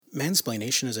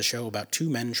Mansplaination is a show about two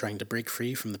men trying to break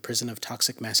free from the prison of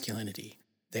toxic masculinity.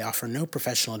 They offer no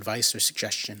professional advice or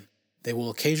suggestion. They will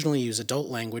occasionally use adult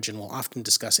language and will often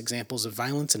discuss examples of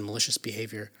violence and malicious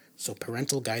behavior, so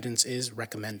parental guidance is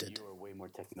recommended. You are way more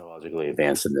technologically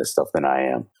advanced in this stuff than I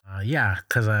am. Yeah,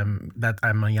 because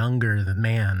I'm a younger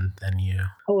man than you.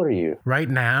 How old are you? Right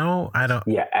now, I don't.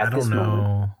 Yeah, I at don't this know.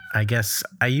 moment. I guess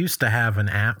I used to have an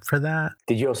app for that.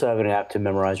 Did you also have an app to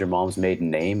memorize your mom's maiden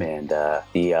name and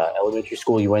the elementary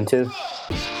school you went to?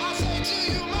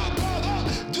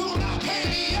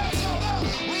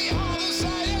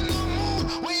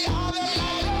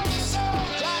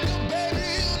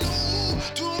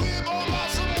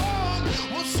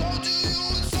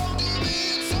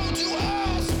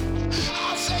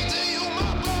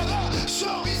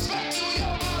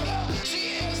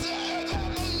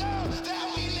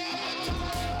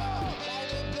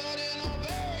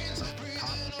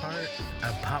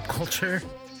 Pop culture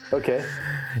Okay.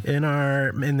 in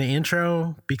the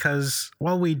intro, because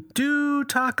while we do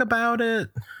talk about it,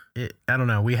 I don't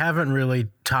know, we haven't really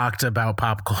talked about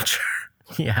pop culture.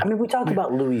 Yeah, I mean, we talked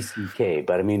about Louis C.K.,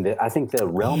 but I mean, I think the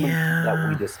realm that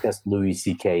we discussed Louis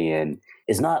C.K. in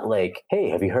is not like, hey,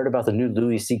 have you heard about the new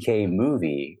Louis C.K.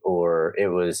 movie? Or it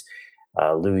was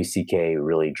Louis C.K.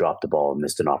 really dropped the ball and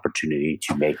missed an opportunity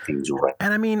to make things right.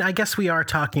 And I mean, I guess we are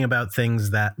talking about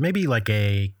things that maybe like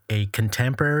a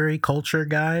contemporary culture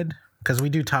guide, because we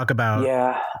do talk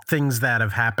about things that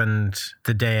have happened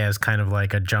today as kind of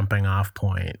like a jumping off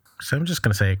point. So I'm just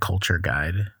going to say a culture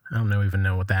guide. I don't even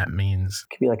know what that means.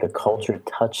 It could be like a culture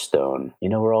touchstone. You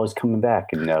know, we're always coming back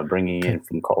and bringing in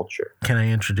from culture. Can I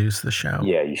introduce the show?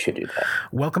 Yeah, you should do that.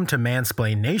 Welcome to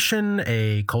Mansplaination,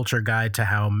 a culture guide to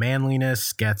how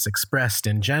manliness gets expressed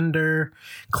in gender,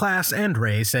 class, and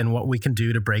race, and what we can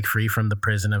do to break free from the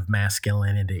prison of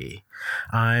masculinity.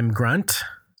 I'm Grunt.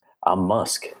 I'm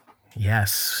Musk.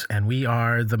 Yes, and we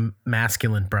are the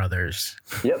Masculine Brothers.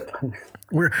 Yep.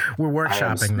 We're workshopping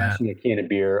I'm smashing a can of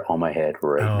beer on my head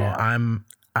now.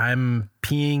 I'm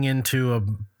peeing into a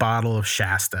bottle of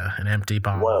Shasta, an empty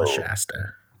bottle of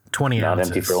Shasta. 20 ounces. Not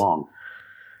empty for long.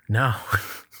 No.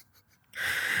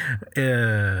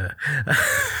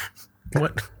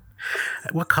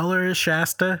 What color is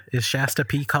Shasta? Is Shasta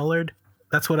pea colored?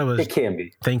 That's what I was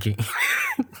thinking.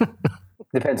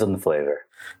 Depends on the flavor.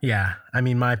 Yeah. I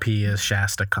mean, my pee is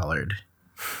Shasta colored.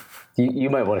 You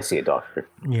might want to see a doctor.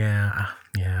 Yeah.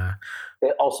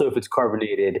 Also, if it's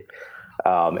carbonated,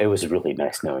 it was really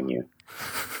nice knowing you.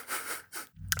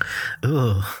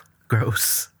 Ugh,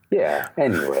 gross. Yeah,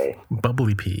 anyway.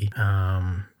 Bubbly pee.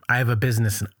 I have a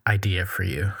business idea for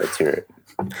you. Let's hear it.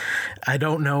 I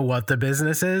don't know what the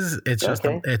business is. It's just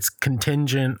it's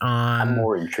contingent on. I'm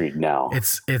more intrigued now.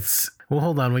 Well,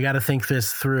 hold on. We got to think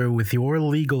this through with your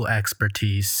legal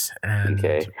expertise. And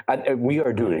okay, we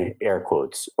are doing air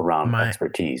quotes around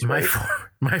expertise, right?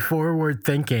 My forward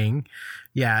thinking.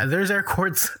 Yeah, there's air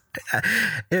quotes.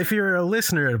 If you're a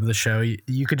listener of the show,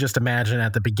 you could just imagine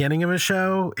at the beginning of a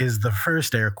show is the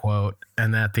first air quote,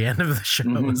 and at the end of the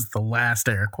show is the last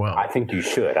air quote. I think you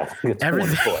should. I think it's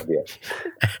wonderful idea.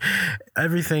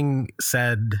 Everything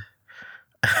said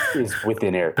is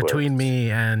within air quotes. Between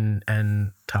me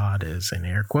and Todd is in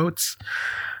air quotes.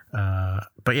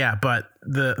 But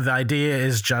the idea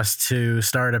is just to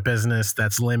start a business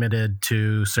that's limited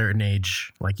to certain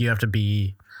age. Like you have to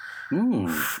be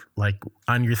like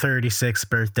on your 36th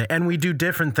birthday, and we do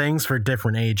different things for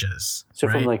different ages. So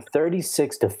from like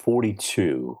 36 to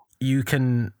 42, you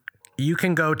can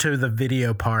go to the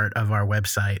video part of our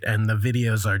website, and the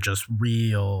videos are just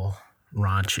real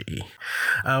raunchy.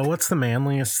 What's the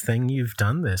manliest thing you've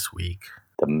done this week?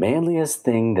 The manliest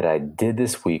thing that I did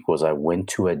this week was I went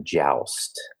to a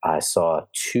joust. I saw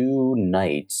two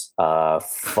knights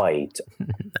fight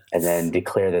and then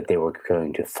declare that they were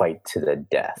going to fight to the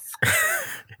death.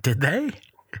 Did they?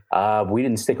 We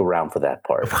didn't stick around for that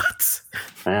part. What?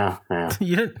 Yeah.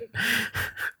 You didn't?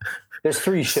 There's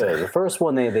three shows. The first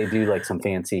one, they do like some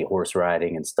fancy horse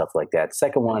riding and stuff like that.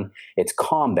 Second one, it's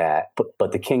combat,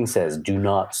 but the king says, do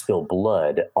not spill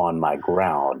blood on my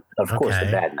ground. Of course, the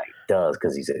bad knight does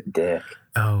because he's a dick.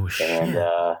 Oh, shit.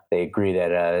 And they agree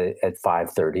that at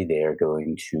 5:30, they are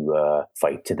going to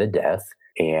fight to the death.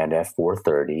 And at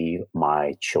 4:30,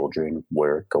 my children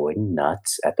were going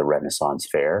nuts at the Renaissance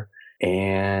Fair.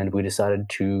 And we decided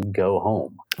to go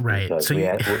home. Right. Because so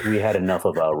we had enough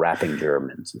of rapping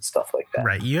Germans and stuff like that.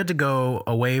 Right. You had to go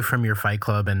away from your fight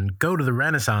club and go to the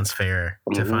Renaissance Fair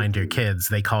to find your kids.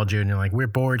 They called you and you're like, we're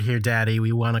bored here, Daddy.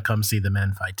 We want to come see the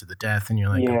men fight to the death. And you're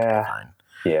like, okay, fine.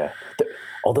 Yeah.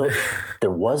 Although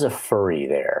there was a furry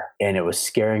there, and it was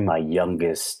scaring my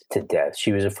youngest to death.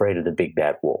 She was afraid of the big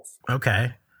bad wolf.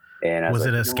 Okay. And I was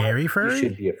it like, a scary furry? You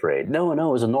should be afraid. No, it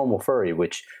was a normal furry,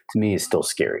 which to me is still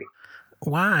scary.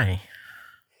 Why?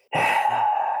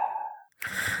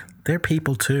 They're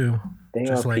people too. They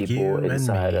just are like people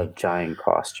inside me. of giant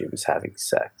costumes having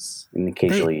sex and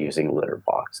occasionally using litter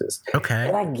boxes. Okay.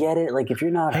 And I get it. Like, if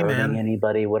you're not hurting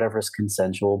anybody, whatever's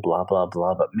consensual, blah, blah,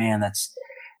 blah. But man, that's,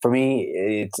 for me,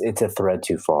 it's a thread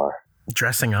too far.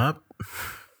 Dressing up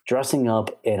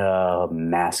in a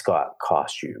mascot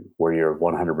costume where you're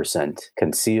 100%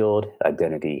 concealed,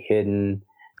 identity hidden.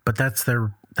 But that's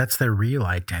their real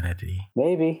identity.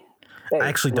 Maybe. Hey, I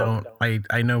actually don't.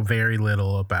 I know very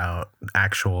little about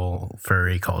actual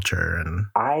furry culture, and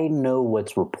I know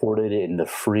what's reported in the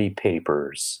free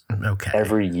papers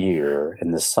every year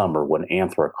in the summer when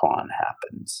Anthrocon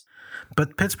happens.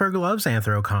 But Pittsburgh loves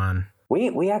Anthrocon.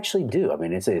 We actually do. I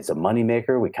mean, it's a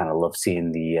moneymaker. We kind of love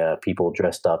seeing the people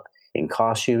dressed up in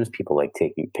costumes. People like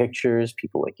taking pictures.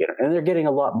 People like, and they're getting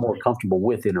a lot more comfortable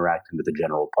with interacting with the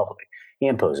general public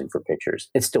and posing for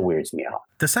pictures. It still weirds me out.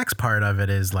 The sex part of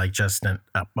it is like just a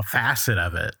facet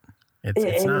of it.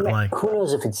 It's not like, who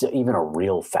knows if it's even a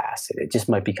real facet. It just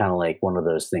might be kind of like one of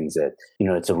those things that,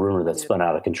 it's a rumor that's spun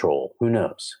out of control. Who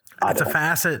knows? It's a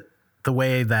facet the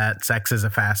way that sex is a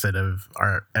facet of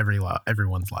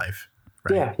everyone's life.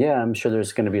 Right? Yeah. I'm sure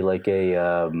there's going to be like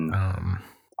a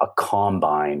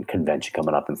combine convention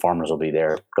coming up, and farmers will be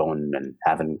there going and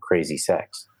having crazy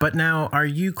sex. But now, are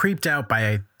you creeped out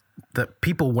by the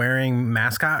people wearing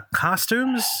mascot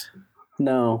costumes?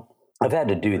 No, I've had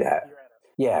to do that.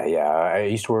 Yeah. I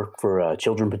used to work for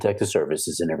Children Protective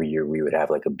Services, and every year we would have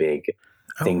like a big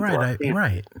thing.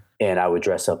 Right. And I would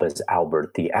dress up as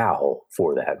Albert the Owl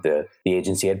for that. The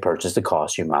agency had purchased a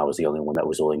costume. I was the only one that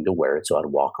was willing to wear it, so I'd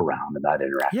walk around and I'd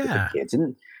interact with the kids,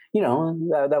 and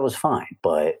that was fine.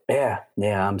 But yeah,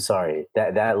 I'm sorry.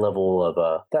 That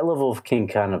level of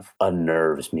kink kind of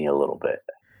unnerves me a little bit.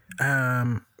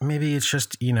 Maybe it's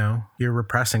just, you're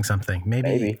repressing something.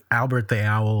 Maybe Albert the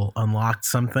Owl unlocked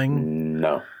something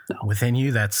no within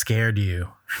you that scared you.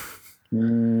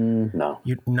 No.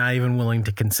 You're not even willing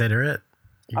to consider it?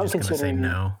 You're just going to say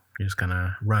no? You're just going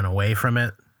to run away from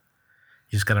it?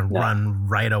 You're just going to run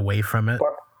right away from it?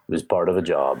 It was part of a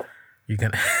job. You're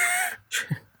going to...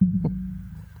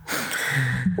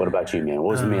 What about you, man?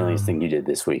 What was the manliest thing you did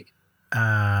this week?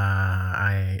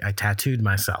 I tattooed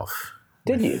myself.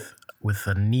 Did you? With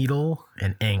a needle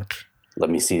and ink. Let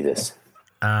me see this.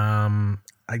 I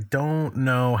don't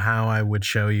know how I would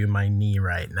show you my knee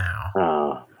right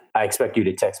now. I expect you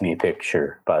to text me a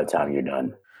picture by the time you're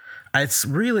done. It's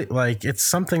really it's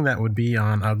something that would be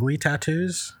on ugly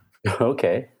tattoos.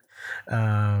 Okay.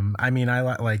 I mean,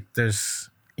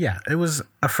 it was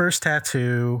a first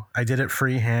tattoo. I did it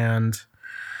freehand.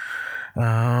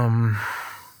 And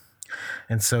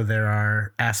so there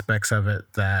are aspects of it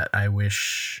that I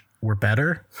wish were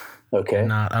better. Okay.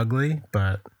 Not ugly,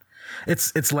 but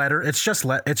it's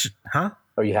huh?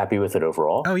 Are you happy with it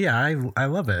overall? Oh yeah, I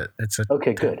love it.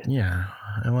 Okay, good. Yeah,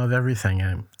 I love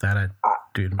everything that I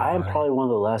do to my I am body. probably one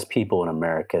of the last people in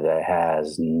America that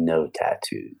has no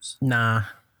tattoos. Nah.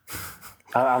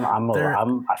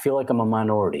 I feel like I'm a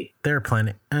minority. There are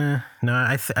plenty. No,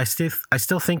 I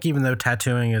still think even though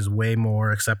tattooing is way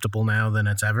more acceptable now than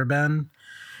it's ever been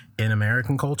in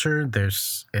American culture,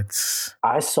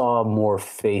 I saw more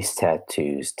face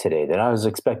tattoos today than I was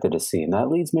expected to see, and that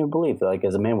leads me to believe that, like,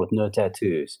 as a man with no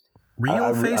tattoos,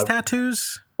 real face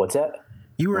tattoos. What's that?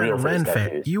 You were at a Ren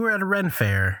fair. You were at a Ren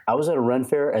fair. I was at a Ren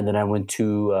fair, and then I went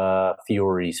to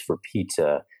Fiore's for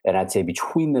pizza. And I'd say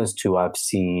between those two, I've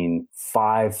seen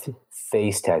 5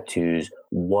 face tattoos.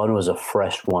 One was a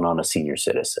fresh one on a senior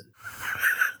citizen.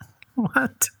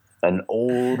 What? An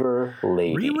older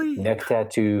lady. Really? Neck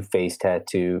tattoo, face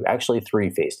tattoo. Actually, 3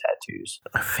 face tattoos.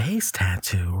 A face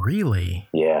tattoo? Really?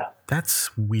 Yeah. That's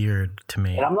weird to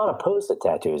me. And I'm not opposed to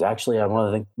tattoos. Actually,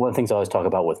 one of the things I always talk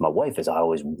about with my wife is I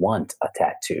always want a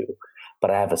tattoo.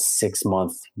 But I have a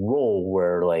 6-month rule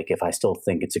where, like, if I still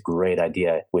think it's a great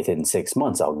idea within 6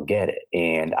 months, I'll get it.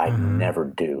 And I never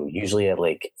do. Usually at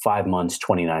like 5 months,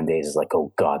 29 days is like,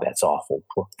 oh God, that's awful.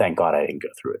 Thank God I didn't go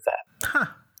through with that. Huh.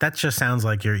 That just sounds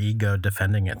like your ego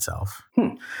defending itself.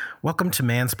 Welcome to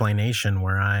Mansplaination,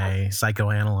 where I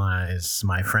psychoanalyze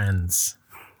my friends.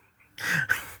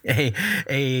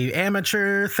 A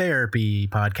amateur therapy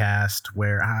podcast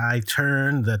where I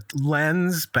turn the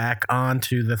lens back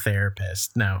onto the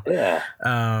therapist. No. Yeah.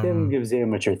 Tim gives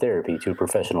amateur therapy to a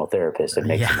professional therapist and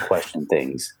makes him question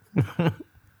things.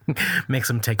 Makes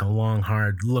him take a long,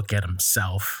 hard look at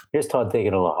himself. Here's Todd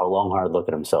taking a long, hard look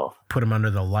at himself. Put him under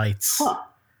the lights. Huh.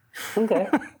 Okay.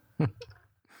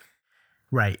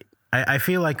 Right. I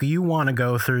feel like you want to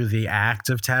go through the act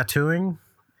of tattooing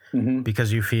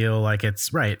because you feel like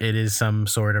it's right. It is some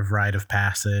sort of rite of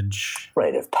passage.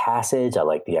 Rite of passage. I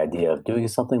like the idea of doing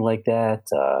something like that.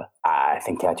 I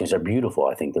think tattoos are beautiful.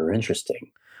 I think they're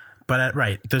interesting. But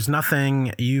right, there's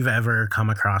nothing you've ever come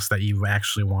across that you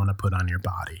actually want to put on your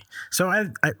body. So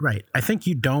I think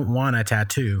you don't want a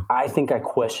tattoo. I think I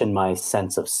question my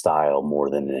sense of style more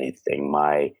than anything,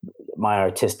 my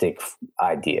artistic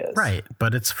ideas. Right,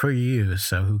 but it's for you,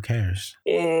 so who cares?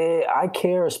 I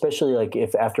care, especially like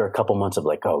if after a couple months of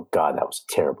like, oh God, that was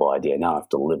a terrible idea. Now I have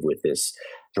to live with this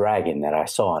dragon that I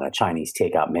saw on a Chinese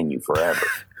takeout menu forever.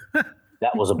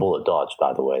 That was a bullet dodge,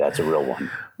 by the way. That's a real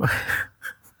one.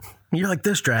 You're like,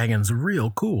 this dragon's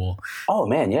real cool. Oh,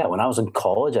 man, yeah. When I was in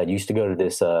college, I used to go to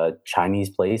this Chinese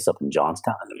place up in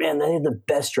Johnstown. Man, they had the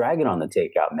best dragon on the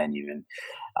takeout menu, and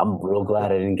I'm real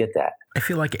glad I didn't get that. I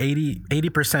feel like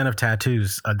 80% of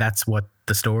tattoos, that's what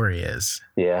the story is.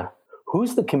 Yeah.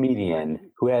 Who's the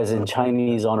comedian who has in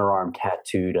Chinese on her arm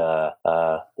tattooed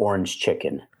orange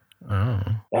chicken? Oh.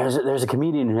 There's a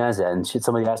comedian who has that, and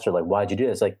somebody asked her, like, why'd you do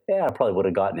it? It's like, yeah, I probably would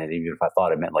have gotten it even if I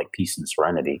thought it meant like peace and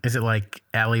serenity. Is it like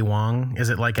Ali Wong? Is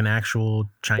it like an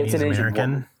actual Chinese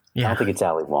American? Yeah. I don't think it's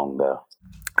Ali Wong, though.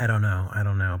 I don't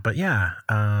know. But yeah.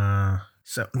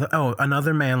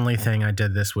 Another manly thing I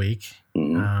did this week.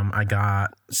 I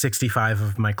got 65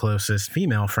 of my closest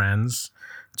female friends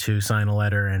to sign a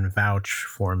letter and vouch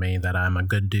for me that I'm a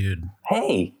good dude.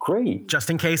 Hey, great. Just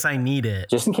in case I need it.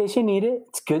 Just in case you need it.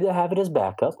 It's good to have it as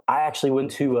backup. I actually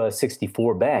went to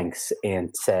 64 banks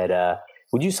and said,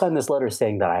 would you sign this letter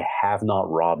saying that I have not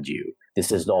robbed you?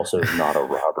 This is also not a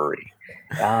robbery.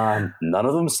 None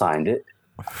of them signed it,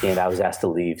 and I was asked to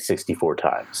leave 64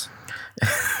 times.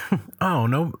 Oh,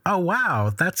 no. Oh,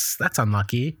 wow. That's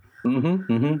unlucky.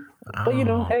 But,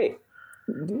 hey.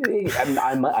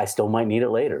 I still might need it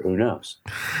later. Who knows?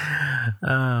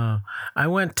 I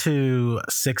went to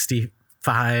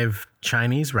 65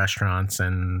 Chinese restaurants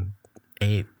and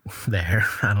ate there.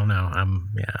 I don't know.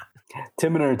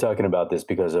 Tim and I are talking about this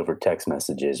because over text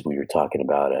messages, we were talking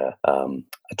about a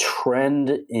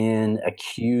trend in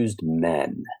accused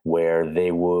men where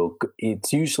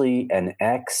it's usually an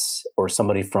ex or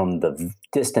somebody from the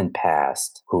distant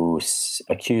past who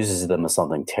accuses them of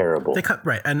something terrible.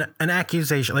 An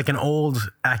accusation, like an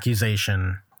old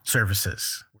accusation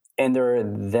surfaces. And they're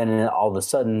then all of a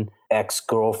sudden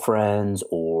ex-girlfriends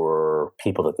or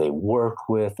people that they work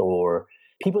with or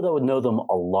people that would know them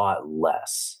a lot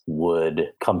less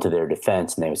would come to their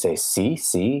defense and they would say, see,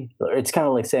 it's kind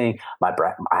of like saying I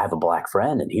have a black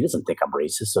friend and he doesn't think I'm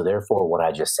racist. So therefore what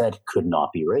I just said could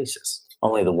not be racist.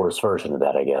 Only the worst version of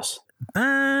that, I guess.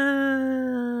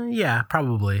 Yeah,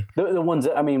 probably. The ones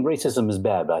that, racism is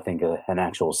bad, but I think an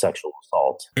actual sexual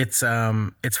assault.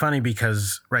 It's funny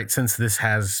because, right, since this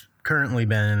has currently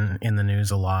been in the news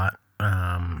a lot,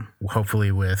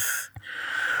 hopefully with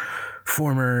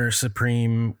former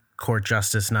Supreme Court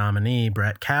Justice nominee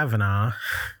Brett Kavanaugh,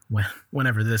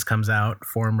 whenever this comes out,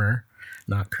 former,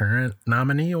 not current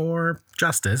nominee or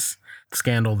justice,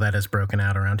 scandal that has broken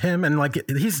out around him. And like,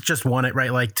 he's just won it,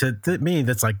 right? Like to me,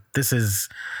 that's like, this is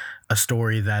a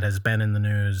story that has been in the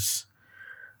news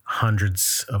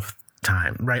hundreds of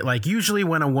times, right? Like usually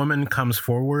when a woman comes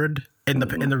forward in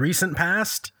the recent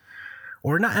past,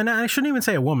 or not, and I shouldn't even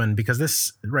say a woman because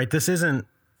this isn't,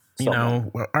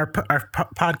 our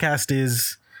podcast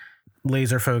is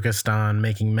laser focused on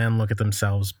making men look at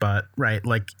themselves, but right,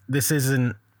 like this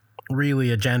isn't really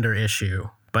a gender issue,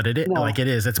 but it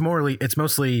is. It's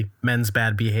mostly men's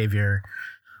bad behavior,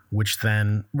 which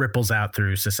then ripples out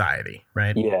through society,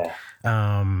 right? Yeah.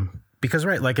 Because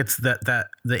right, like it's that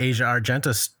the Asia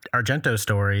Argento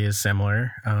story is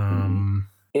similar.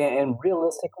 And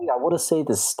realistically, I want to say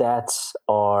the stats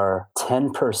are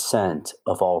 10%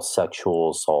 of all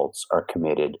sexual assaults are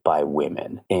committed by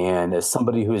women. And as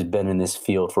somebody who has been in this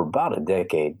field for about a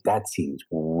decade, that seems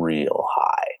real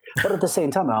high. But at the same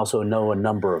time, I also know a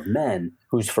number of men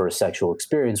whose first sexual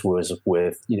experience was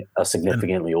with a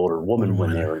significantly older woman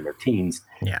when they were in their teens.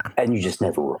 Yeah. And you just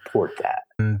never report that.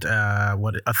 And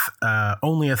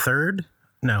only a third?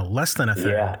 No, less than a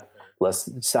third. Yeah.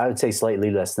 I would say slightly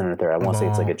less than a third. I want to say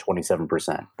it's like a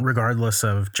 27%. Regardless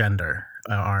of gender,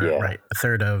 right? A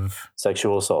third of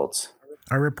sexual assaults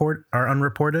are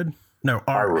unreported. No,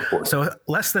 are reported. So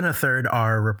less than a third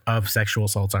of sexual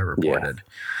assaults are reported.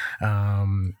 Yeah.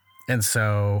 And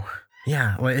so,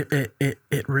 yeah,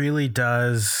 it really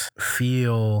does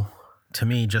feel to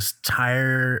me just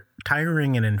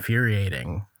tiring and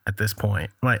infuriating at this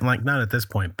point. Like not at this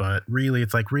point, but really,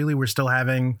 it's like, really, we're still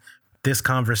having this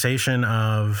conversation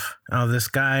of, oh, this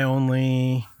guy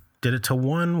only did it to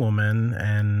one woman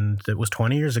and it was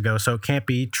 20 years ago, so it can't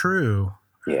be true.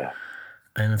 Yeah.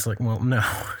 And it's like, well, no,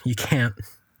 you can't.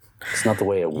 It's not the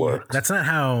way it works. That's not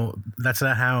how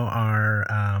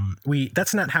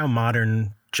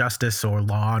modern justice or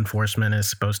law enforcement is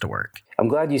supposed to work. I'm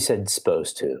glad you said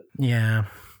supposed to. Yeah.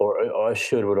 Or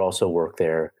should would also work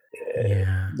there.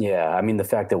 Yeah. Yeah. I mean, the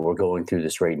fact that we're going through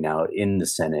this right now in the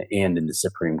Senate and in the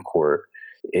Supreme Court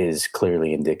is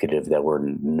clearly indicative that we're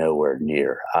nowhere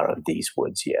near out of these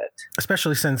woods yet.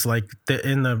 Especially since, like,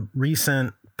 in the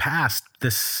recent past,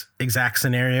 this exact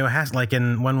scenario has, like,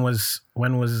 when was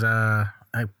I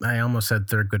almost said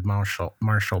Thurgood Marshall,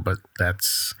 but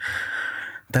that's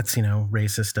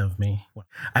racist of me.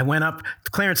 I went up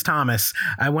Clarence Thomas.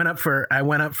 I went up for a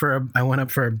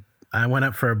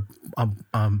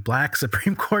black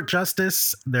Supreme Court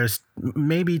justice. There's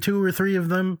maybe 2 or 3 of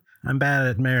them. I'm bad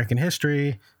at American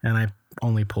history, and I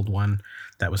only pulled one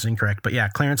that was incorrect. But yeah,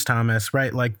 Clarence Thomas,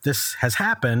 right? Like, this has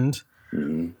happened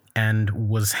and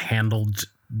was handled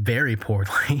very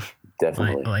poorly.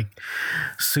 Definitely. like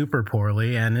super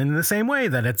poorly. And in the same way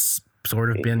that it's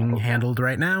sort of been handled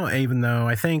right now, even though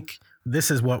I think this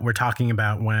is what we're talking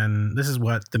about this is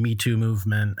what the Me Too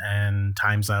movement and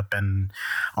Time's Up and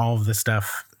all of the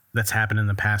stuff that's happened in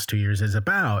the past 2 years is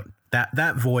about.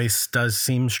 That voice does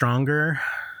seem stronger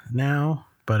now,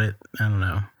 but I don't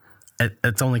know.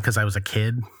 It's only because I was a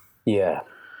kid. Yeah.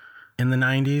 In the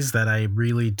 90s that I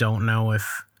really don't know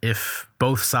if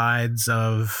both sides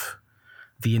of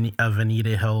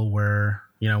Anita Hill were,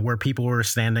 where people were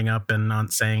standing up and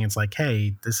not saying, it's like,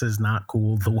 hey, this is not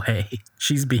cool the way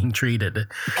she's being treated.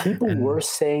 People were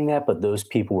saying that, but those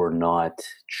people were not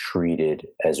treated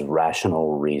as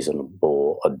rational,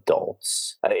 reasonable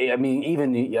adults. I mean,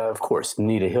 even, of course,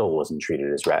 Anita Hill wasn't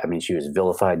treated as I mean, she was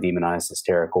vilified, demonized,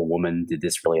 hysterical woman. Did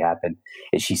this really happen?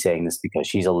 Is she saying this because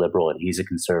she's a liberal and he's a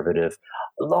conservative?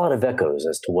 A lot of echoes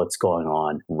as to what's going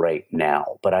on right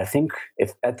now. But I think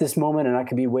if at this moment, and I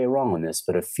could be way wrong on this,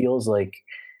 but it feels like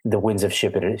the winds have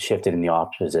shifted in the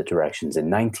opposite directions. In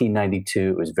 1992,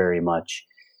 it was very much,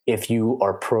 if you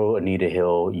are pro Anita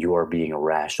Hill, you are being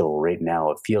irrational. Right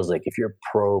now, it feels like if you're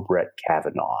pro Brett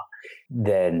Kavanaugh,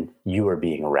 then you are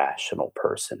being a rational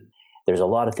person. There's a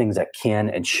lot of things that can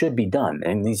and should be done,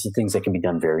 and these are things that can be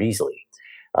done very easily.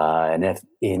 And if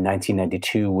in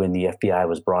 1992, when the FBI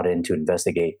was brought in to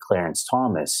investigate Clarence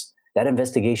Thomas, that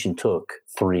investigation took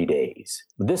 3 days.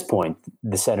 At this point,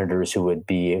 the senators who would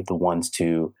be the ones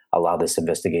to allow this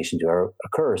investigation to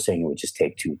occur are saying it would just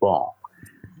take too long.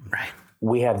 Right.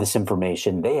 We have this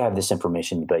information, they have this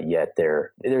information, but yet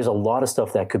there's a lot of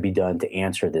stuff that could be done to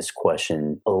answer this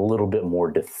question a little bit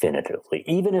more definitively.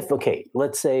 Even if, okay,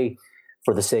 let's say,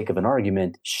 for the sake of an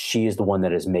argument, she is the one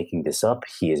that is making this up.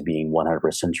 He is being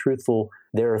 100% truthful.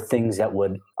 There are things that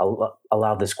would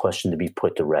allow this question to be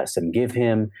put to rest and give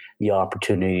him the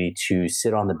opportunity to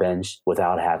sit on the bench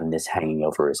without having this hanging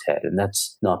over his head. And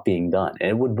that's not being done.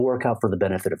 And it would work out for the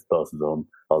benefit of both of them,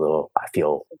 although I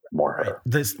feel more hurt.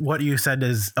 What you said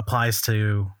applies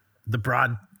to the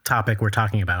broad topic we're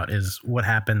talking about, is what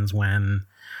happens when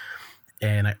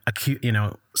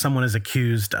someone is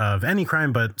accused of any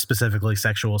crime, but specifically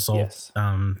sexual assault,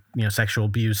 yes. Sexual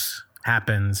abuse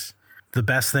happens. The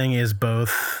best thing is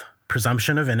both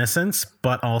presumption of innocence,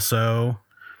 but also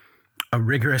a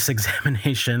rigorous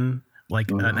examination,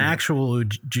 like an actual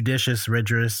judicious,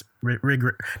 rigorous,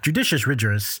 and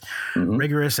judicious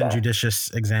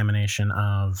examination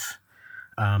of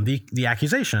the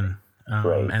accusation,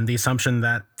 and the assumption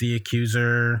that the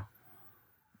accuser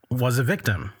was a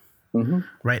victim. Mm-hmm.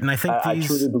 Right. And I think I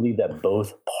truly believe that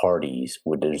both parties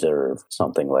would deserve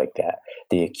something like that.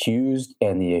 The accused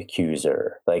and the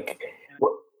accuser. Like,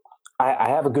 I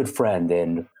have a good friend,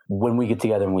 and when we get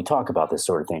together and we talk about this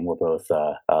sort of thing, we're both,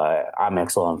 I'm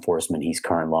ex-law enforcement, he's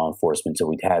current law enforcement, so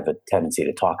we'd have a tendency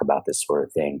to talk about this sort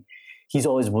of thing. He's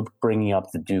always bringing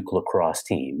up the Duke lacrosse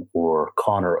team or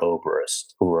Connor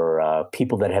Oberst, who are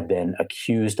people that have been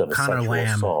accused of a sexual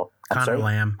assault.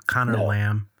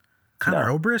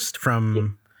 Connor Oberst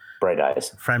from Bright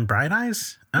Eyes. From Bright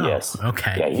Eyes? Oh, yes.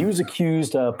 Okay. Yeah, he was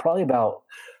accused probably about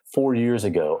 4 years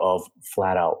ago of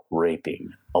flat out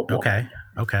raping a woman. Okay.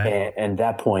 Okay. And at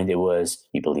that point, it was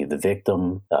he believed the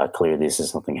victim. Clearly, this is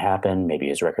something happened. Maybe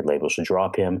his record label should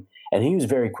drop him. And he was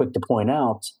very quick to point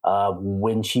out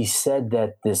when she said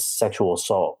that this sexual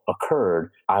assault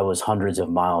occurred, I was hundreds of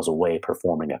miles away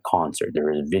performing a concert.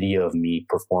 There is video of me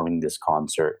performing this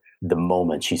concert the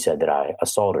moment she said that I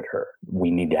assaulted her.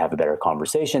 We need to have a better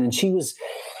conversation. And she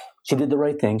did the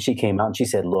right thing. She came out and she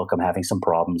said, look, I'm having some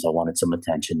problems. I wanted some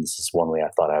attention. This is one way I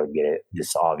thought I would get it.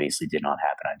 This obviously did not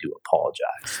happen. I do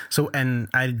apologize. So, and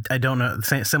I don't know,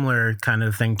 similar kind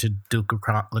of thing to Duke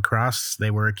Lacrosse.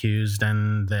 They were accused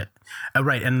and that,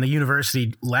 right. And the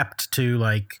university leapt to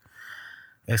like,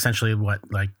 essentially what,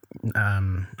 like,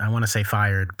 I want to say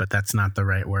fired, but that's not the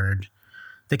right word.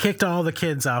 They kicked all the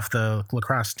kids off the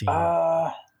lacrosse team.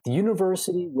 The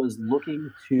university was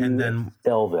looking to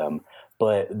expel them.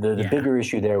 But the bigger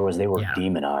issue there was they were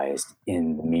demonized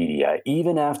in the media.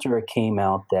 Even after it came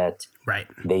out that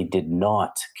they did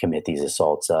not commit these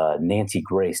assaults, Nancy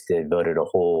Grace devoted a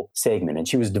whole segment, and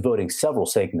she was devoting several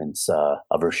segments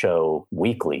of her show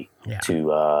weekly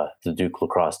to the Duke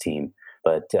lacrosse team.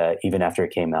 But even after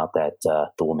it came out that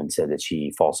the woman said that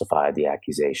she falsified the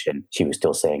accusation, she was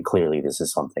still saying clearly this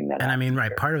is something that. And I mean,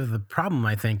 right. Part of the problem,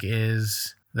 I think,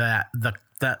 is that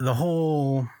the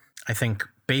whole, I think,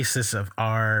 basis of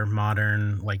our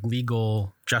modern like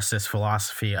legal justice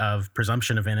philosophy of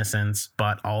presumption of innocence,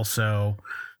 but also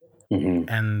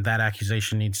and that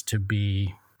accusation needs to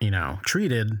be, you know,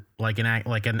 treated like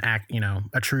a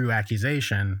true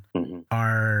accusation,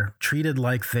 are treated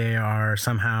like they are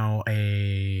somehow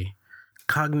a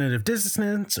cognitive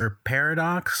dissonance or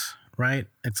paradox. Right.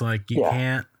 It's like you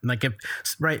can't like if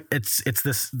right. It's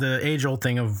this the age old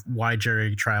thing of why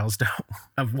jury trials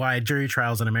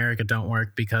in America don't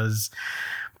work, because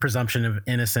presumption of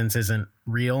innocence isn't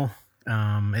real.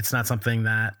 It's not something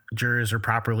that jurors are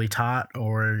properly taught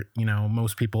or, you know,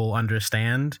 most people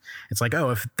understand. It's like,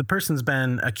 oh, if the person's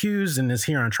been accused and is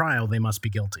here on trial, they must be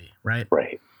guilty. Right.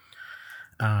 Right.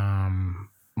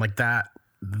 Like that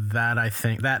I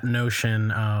think that notion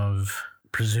of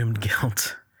presumed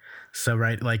guilt. So,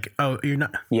 right, like, oh, you're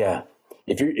not. Yeah.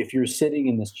 If you're sitting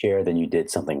in this chair, then you did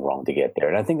something wrong to get there.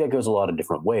 And I think that goes a lot of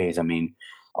different ways. I mean,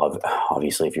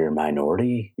 obviously, if you're a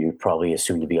minority, you're probably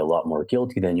assumed to be a lot more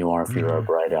guilty than you are if you're a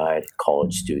bright-eyed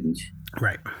college student.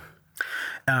 Right.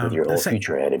 With your whole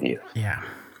future ahead of you. Yeah.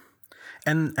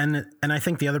 And I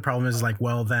think the other problem is like,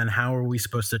 well, then how are we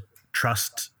supposed to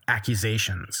trust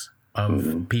accusations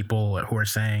of people who are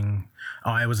saying,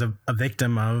 oh, I was a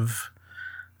victim of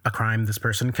a crime this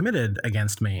person committed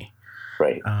against me.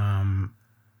 Right. And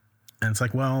it's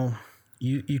like, well,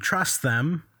 you trust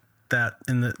them that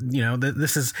in the, you know,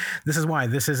 this is why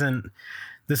this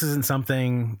isn't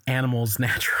something animals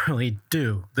naturally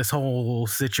do. This whole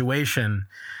situation,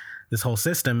 this whole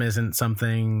system isn't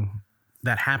something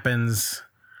that happens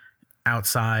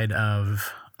outside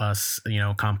of us, you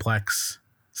know, complex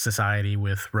society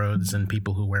with roads and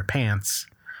people who wear pants.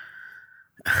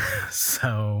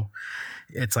 So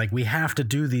it's like we have to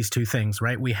do these two things,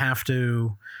 right? We have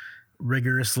to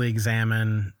rigorously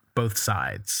examine both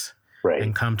sides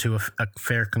and come to a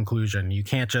fair conclusion. You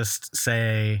can't just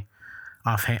say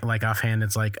offhand,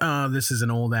 it's like, oh, this is an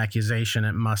old accusation.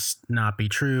 It must not be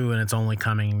true. And it's only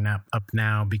coming up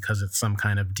now because it's some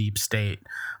kind of deep state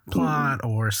plot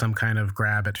or some kind of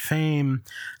grab at fame.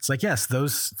 It's like, yes,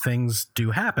 those things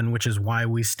do happen, which is why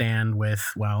we stand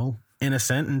with, well,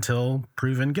 innocent until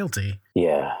proven guilty.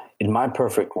 Yeah. In my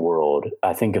perfect world,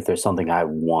 I think if there's something I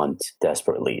want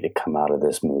desperately to come out of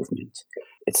this movement,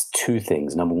 it's two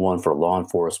things. Number one, for law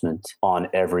enforcement on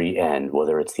every end,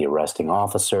 whether it's the arresting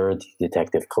officer, the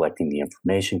detective collecting the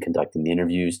information, conducting the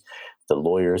interviews, the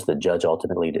lawyers, the judge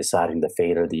ultimately deciding the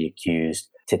fate of the accused,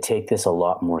 to take this a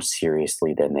lot more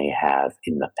seriously than they have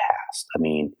in the past. I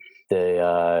mean,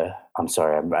 I'm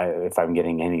sorry if I'm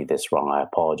getting any of this wrong, I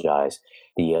apologize.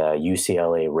 The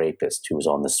UCLA rapist who was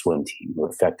on the swim team, who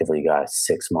effectively got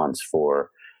 6 months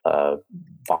for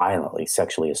violently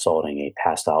sexually assaulting a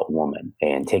passed out woman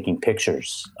and taking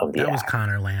pictures of the That act. was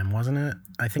Connor Lamb, wasn't it?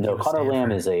 I think No, Connor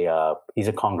Lamb is he's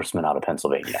a congressman out of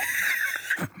Pennsylvania.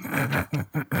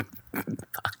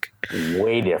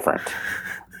 Way different.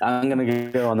 I'm going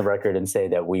to go on the record and say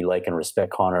that we like and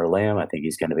respect Connor Lamb. I think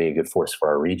he's going to be a good force for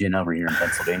our region over here in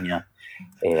Pennsylvania.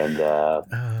 And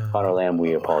Connor Lamb,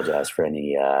 we apologize for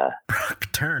any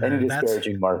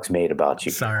disparaging marks made about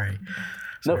you. Sorry.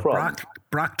 No problem.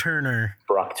 Brock Turner.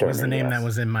 Brock Turner was the name that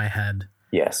was in my head.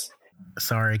 Yes.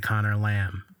 Sorry, Connor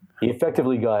Lamb. He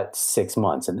effectively got 6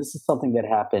 months. And this is something that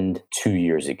happened 2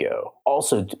 years ago.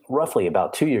 Also, roughly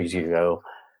about 2 years ago,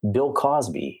 Bill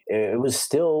Cosby, it was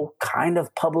still kind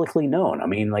of publicly known. I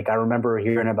mean, like I remember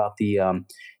hearing about the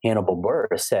Hannibal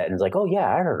Buress set, and it's like, oh yeah,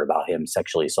 I heard about him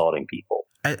sexually assaulting people.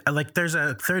 I like there's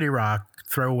a 30 Rock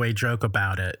throwaway joke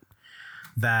about it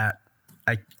that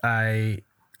I'm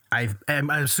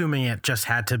assuming it just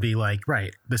had to be like,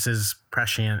 right, this is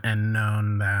prescient and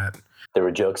known that. There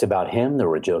were jokes about him. There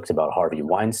were jokes about Harvey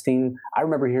Weinstein. I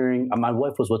remember hearing, my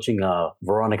wife was watching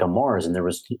Veronica Mars, and there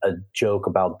was a joke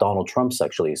about Donald Trump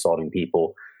sexually assaulting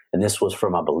people. And this was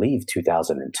from, I believe,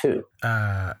 2002.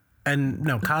 And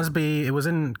no, Cosby, it was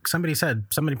in, somebody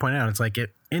pointed out, it's like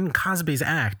in Cosby's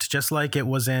act, just like it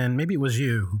was in, maybe it was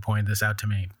you who pointed this out to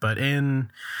me, but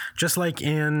just like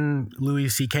in Louis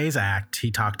C.K.'s act,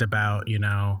 he talked about,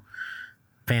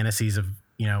 fantasies of,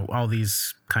 all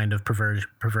these kind of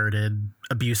perverted,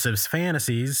 abusive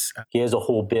fantasies. He has a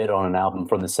whole bit on an album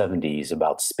from the 70s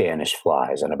about Spanish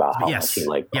flies and about how much he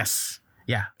liked them. Yes.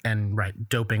 Yeah. And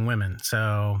doping women.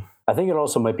 So I think it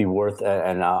also might be worth,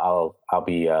 and I'll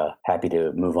be happy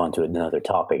to move on to another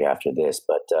topic after this,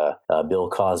 but Bill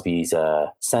Cosby's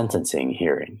sentencing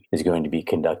hearing is going to be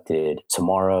conducted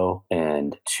tomorrow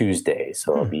and Tuesday.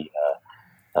 So it'll be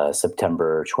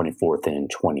September 24th and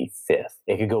 25th.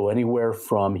 It could go anywhere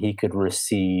from he could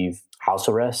receive house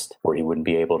arrest, where he wouldn't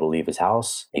be able to leave his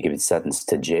house. He could be sentenced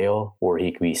to jail, or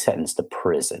he could be sentenced to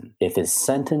prison. If his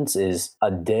sentence is a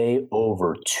day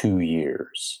over 2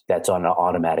 years, that's on an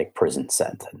automatic prison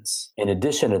sentence. In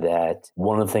addition to that,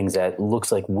 one of the things that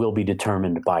looks like will be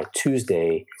determined by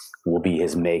Tuesday will be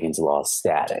his Megan's Law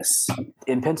status.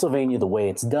 In Pennsylvania, the way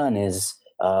it's done is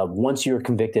once you're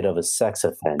convicted of a sex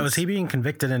offense. Oh, is he being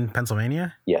convicted in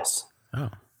Pennsylvania? Yes. Oh.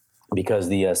 Because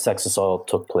the sex assault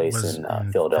took place in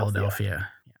Philadelphia.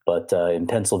 But in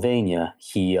Pennsylvania,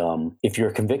 if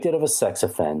you're convicted of a sex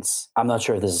offense, I'm not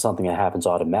sure if this is something that happens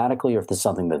automatically or if this is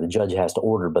something that the judge has to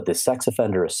order, but the Sex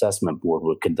Offender Assessment Board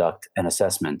would conduct an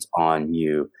assessment on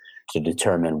you to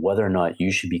determine whether or not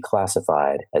you should be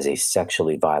classified as a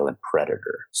sexually violent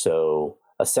predator. So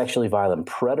a sexually violent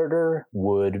predator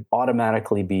would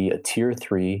automatically be a Tier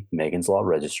 3 Megan's Law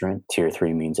registrant. Tier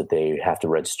 3 means that they have to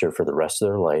register for the rest of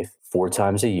their life 4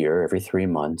 times a year, every 3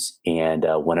 months. And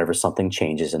whenever something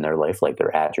changes in their life, like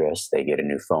their address, they get a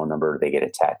new phone number, they get a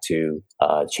tattoo,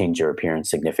 change their appearance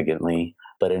significantly.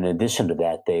 But in addition to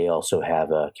that, they also have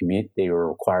they were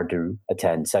required to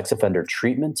attend sex offender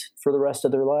treatment for the rest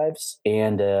of their lives.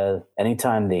 And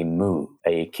anytime they move,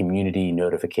 a community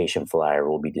notification flyer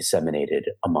will be disseminated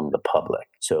among the public.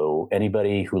 So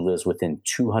anybody who lives within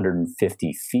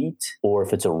 250 feet, or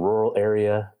if it's a rural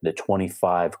area, the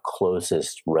 25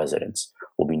 closest residents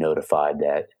will be notified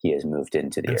that he has moved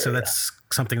into the area. So that's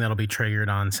something that'll be triggered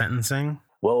on sentencing?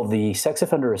 Well, the Sex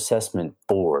Offender Assessment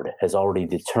Board has already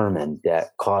determined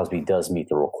that Cosby does meet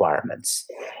the requirements.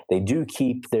 They do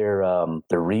keep their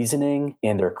reasoning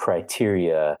and their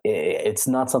criteria. It's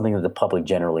not something that the public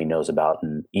generally knows about,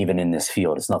 and even in this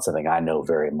field, it's not something I know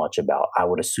very much about. I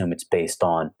would assume it's based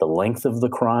on the length of the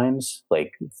crimes,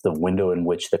 like the window in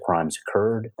which the crimes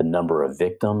occurred, the number of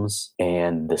victims,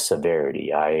 and the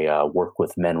severity. I work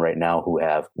with men right now who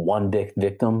have one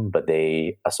victim, but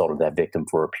they assaulted that victim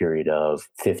for a period of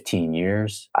 15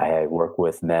 years. I work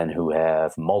with men who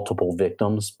have multiple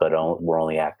victims, but were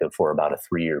only active for about a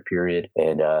 3-year period.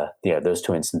 And those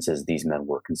 2 instances, these men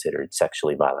were considered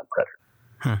sexually violent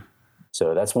predators.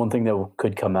 So that's one thing that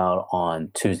could come out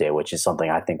on Tuesday, which is something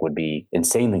I think would be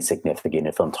insanely significant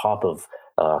if on top of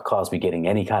Cosby getting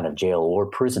any kind of jail or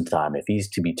prison time, if he's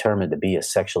to be determined to be a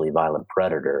sexually violent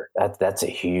predator, that's a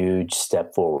huge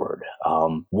step forward.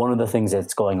 One of the things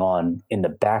that's going on in the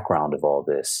background of all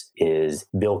this is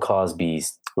Bill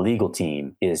Cosby's legal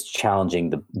team is challenging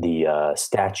the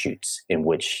statutes in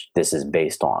which this is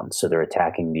based on. So they're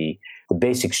attacking the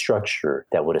basic structure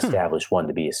that would establish one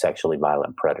to be a sexually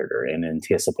violent predator in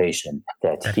anticipation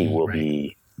that he will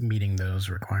be meeting those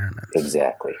requirements.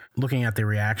 Exactly. Looking at the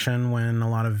reaction when a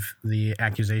lot of the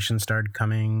accusations started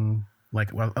coming,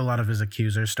 a lot of his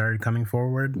accusers started coming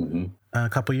forward a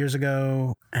couple years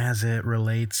ago, as it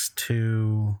relates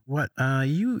to what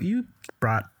you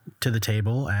brought to the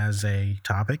table as a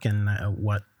topic, and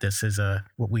what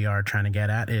we are trying to get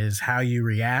at is how you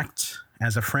react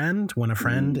as a friend when a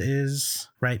friend is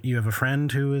right. You have a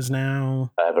friend who is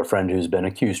now. I have a friend who's been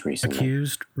accused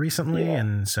recently. Yeah.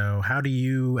 And so how do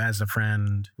you as a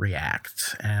friend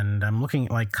react? And I'm looking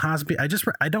like Cosby.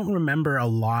 I don't remember a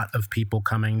lot of people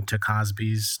coming to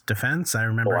Cosby's defense. I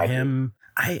remember him.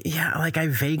 I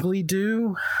vaguely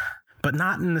do, but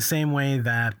not in the same way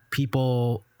that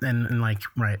people and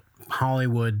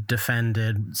Hollywood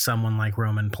defended someone like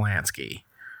Roman Polanski.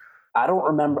 I don't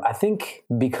remember. I think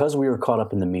because we were caught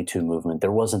up in the Me Too movement,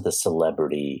 there wasn't the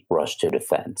celebrity rush to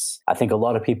defense. I think a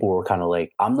lot of people were kind of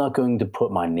like, I'm not going to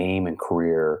put my name and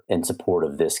career in support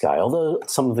of this guy. Although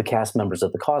some of the cast members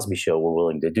of The Cosby Show were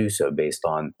willing to do so based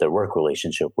on their work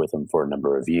relationship with him for a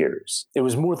number of years. It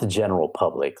was more the general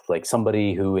public, like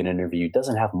somebody who in an interview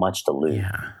doesn't have much to lose.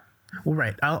 Yeah. Well,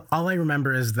 right. All I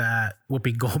remember is that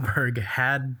Whoopi Goldberg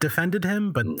had defended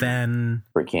him, but then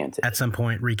recanted at some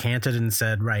point recanted and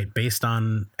said, right, based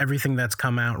on everything that's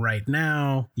come out right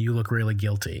now, you look really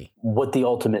guilty. What the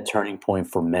ultimate turning point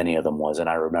for many of them was, and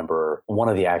I remember one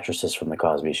of the actresses from The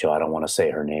Cosby Show, I don't want to say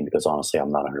her name because honestly,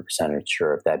 I'm not 100%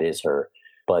 sure if that is her,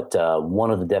 but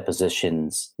one of the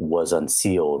depositions was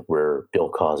unsealed where Bill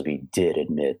Cosby did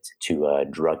admit to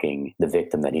drugging the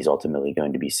victim that he's ultimately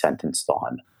going to be sentenced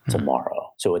on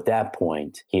tomorrow. So at that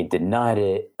point, he had denied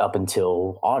it up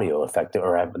until audio effect,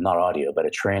 or not audio, but a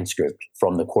transcript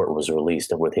from the court was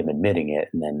released with him admitting it.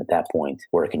 And then at that point,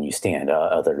 where can you stand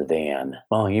other than,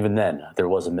 well, even then, there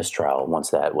was a mistrial once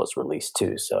that was released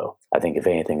too. So I think if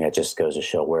anything, that just goes to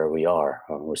show where we are.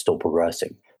 We're still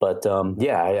progressing. But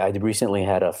I recently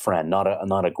had a friend, not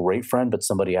a great friend, but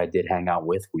somebody I did hang out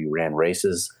with. We ran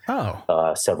races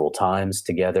several times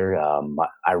together.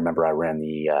 I remember I ran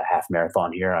the half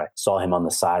marathon here. I saw him on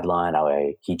the sideline.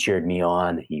 He cheered me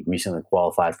on. He recently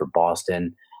qualified for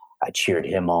Boston. I cheered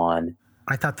him on.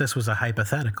 I thought this was a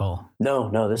hypothetical.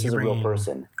 No, this is a real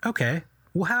person. Okay.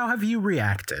 Well, how have you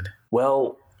reacted?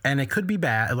 Well, and it could be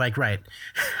bad. Like, right.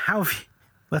 How have you,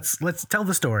 let's tell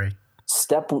the story.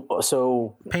 I'm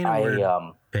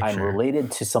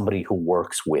related to somebody who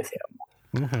works with him.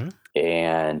 Mm-hmm.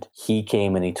 And he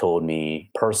came and he told me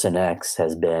Person X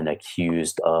has been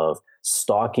accused of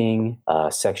stalking,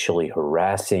 sexually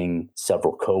harassing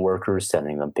several coworkers,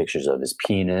 sending them pictures of his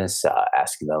penis,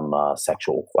 asking them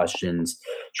sexual questions,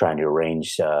 trying to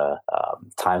arrange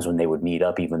times when they would meet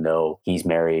up, even though he's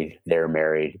married, they're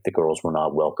married. The girls were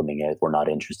not welcoming it, were not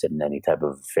interested in any type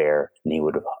of affair, and he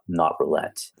would not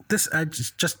relent. This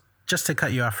just to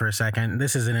cut you off for a second,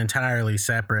 this is an entirely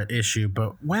separate issue,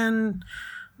 but when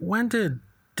did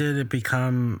it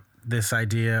become this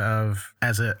idea of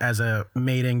as a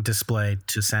mating display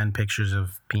to send pictures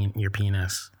of your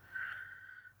penis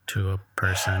to a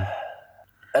person?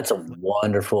 That's a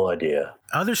wonderful idea.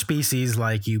 Other species,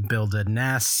 like you build a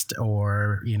nest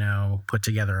or, put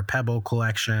together a pebble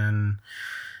collection,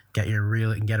 get a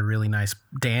really nice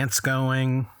dance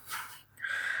going.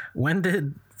 When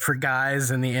did, for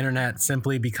guys and the internet,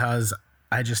 simply because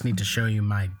I just need to show you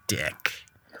my dick?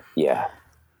 Yeah.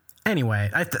 Anyway,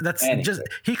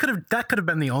 that could have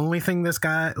been the only thing this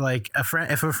guy, like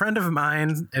if a friend of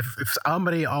mine, if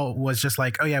somebody was just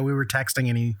like, oh yeah, we were texting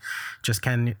and he just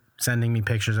sending me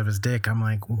pictures of his dick. I'm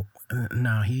like,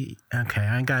 no, I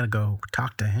gotta go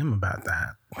talk to him about that.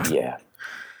 Yeah.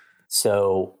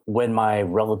 So when my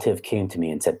relative came to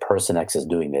me and said Person X is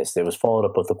doing this, it was followed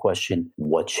up with the question,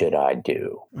 what should I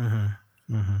do? Mm-hmm.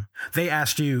 Mm-hmm. They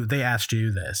asked you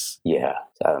this. Yeah.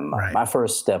 Right. My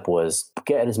first step was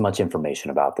get as much information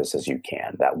about this as you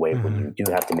can. That way, when you do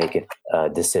have to make a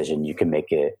decision, you can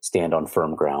make it stand on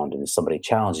firm ground. And if somebody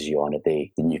challenges you on it,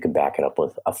 then you can back it up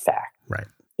with a fact. Right.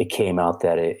 It came out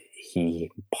that he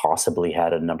possibly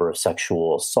had a number of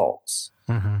sexual assaults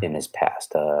in his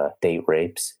past, date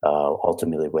rapes.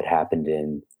 Ultimately, what happened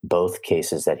in both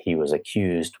cases that he was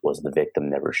accused was the victim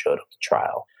never showed up to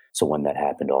trial. So when that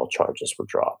happened, all charges were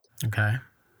dropped. Okay.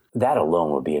 That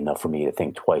alone would be enough for me to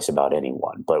think twice about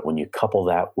anyone. But when you couple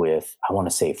that with, I want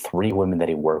to say 3 women that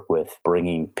he worked with,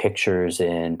 bringing pictures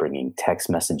in, bringing text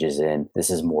messages in, this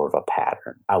is more of a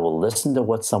pattern. I will listen to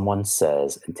what someone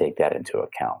says and take that into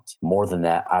account. More than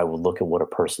that, I will look at what a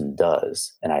person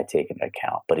does and I take into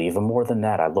account. But even more than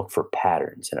that, I look for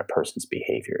patterns in a person's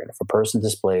behavior. And if a person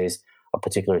displays a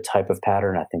particular type of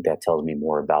pattern, I think that tells me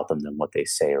more about them than what they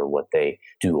say or what they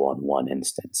do on one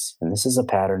instance. And this is a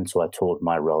pattern, so I told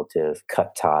my relative,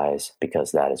 cut ties,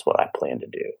 because that is what I plan to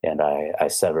do. And I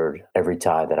severed every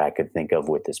tie that I could think of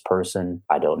with this person.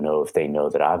 I don't know if they know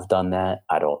that I've done that.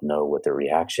 I don't know what the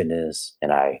reaction is,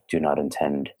 and I do not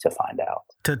intend to find out.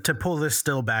 To pull this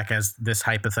still back as this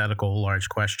hypothetical large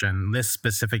question, this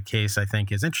specific case I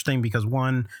think is interesting because,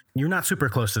 one, you're not super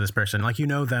close to this person. Like, you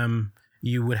know them.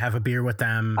 You would have a beer with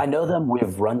them. I know them.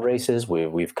 We've run races.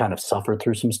 We've kind of suffered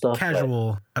through some stuff.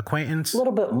 Casual acquaintance? A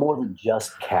little bit more than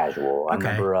just casual. I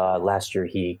remember last year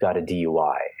he got a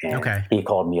DUI and he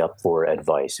called me up for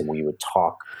advice and we would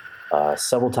talk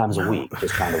several times a week,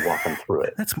 just trying to walk them through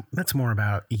it. That's more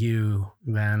about you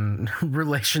than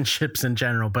relationships in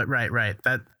general. But right.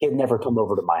 That he'd never come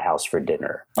over to my house for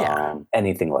dinner,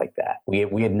 anything like that.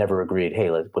 We had never agreed, hey,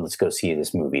 let's go see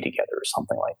this movie together or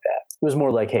something like that. It was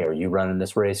more like, hey, are you running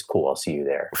this race? Cool, I'll see you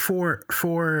there. For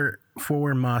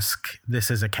Musk, this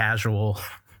is a casual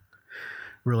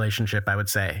relationship, I would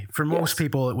say. For most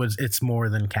people, it's more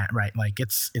than right. Like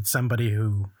it's somebody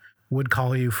who would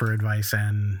call you for advice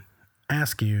and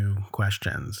ask you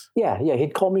questions. Yeah.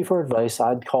 He'd call me for advice.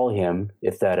 I'd call him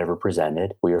if that ever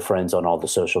presented. We were friends on all the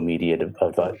social media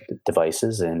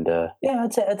devices. And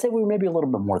I'd say we were maybe a little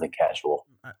bit more than casual.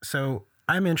 So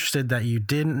I'm interested that you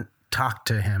didn't talk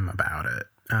to him about it,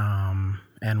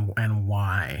 and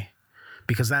why.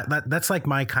 Because that's like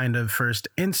my kind of first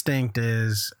instinct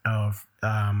is of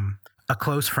a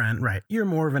close friend, right? You're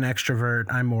more of an extrovert.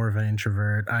 I'm more of an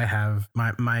introvert. I have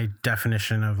my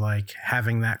definition of like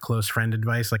having that close friend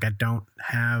advice. Like I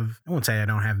won't say I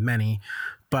don't have many,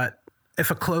 but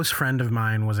if a close friend of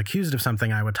mine was accused of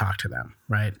something, I would talk to them,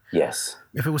 right? Yes.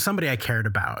 If it was somebody I cared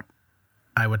about,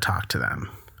 I would talk to them.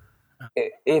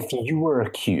 If you were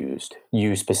accused,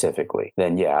 you specifically,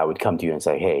 then I would come to you and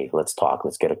say, hey, let's talk.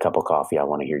 Let's get a cup of coffee. I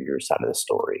want to hear your side of the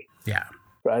story. Yeah.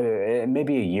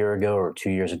 Maybe a year ago or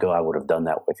 2 years ago, I would have done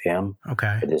that with him.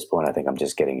 Okay. At this point, I think I'm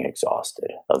just getting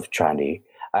exhausted of trying to.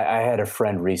 I had a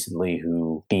friend recently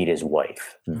who beat his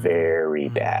wife very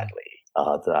badly.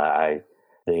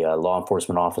 The law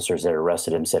enforcement officers that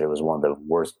arrested him said it was one of the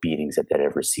worst beatings that they'd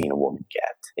ever seen a woman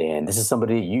get. And this is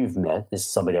somebody you've met. This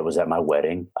is somebody that was at my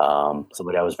wedding.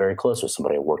 Somebody I was very close with,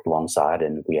 somebody I worked alongside,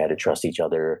 and we had to trust each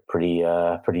other pretty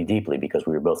deeply because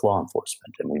we were both law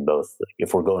enforcement. And we both,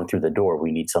 if we're going through the door,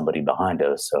 we need somebody behind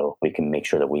us so we can make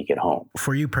sure that we get home.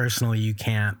 For you personally, you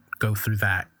can't go through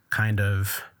that kind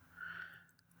of,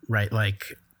 right,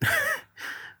 like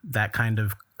that kind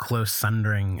of close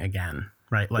sundering again.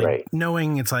 Right. Like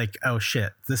knowing it's like, oh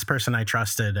shit, this person I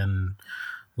trusted and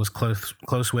was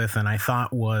close with, and I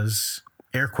thought was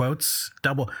air quotes,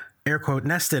 double air quote,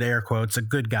 nested air quotes, a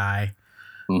good guy.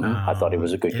 Mm-hmm. I thought he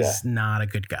was a good guy. Is not a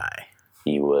good guy.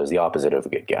 He was the opposite of a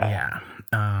good guy. Yeah.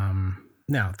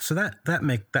 No. So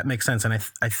that makes sense. And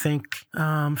I think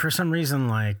for some reason,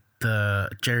 like the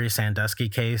Jerry Sandusky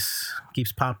case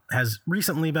has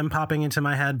recently been popping into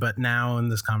my head, but now in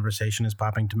this conversation is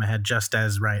popping to my head just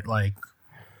as like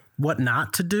what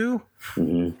not to do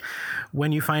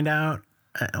when you find out.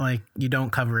 Like you don't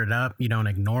cover it up, you don't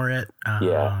ignore it.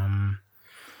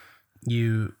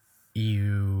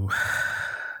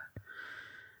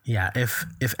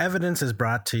 If evidence is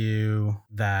brought to you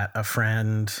that a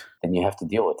friend, then you have to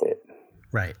deal with it.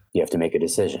 Right. You have to make a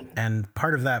decision. And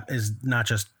part of that is not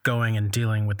just going and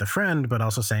dealing with the friend, but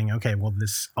also saying, okay, well,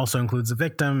 this also includes the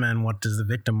victim, and what does the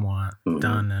victim want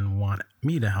done and want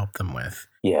me to help them with?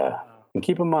 Yeah. And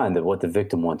keep in mind that what the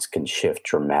victim wants can shift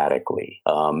dramatically.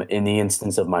 In the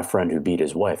instance of my friend who beat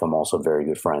his wife, I'm also very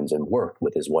good friends and worked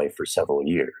with his wife for several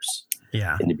years.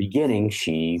 Yeah. In the beginning,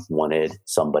 she wanted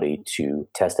somebody to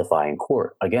testify in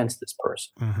court against this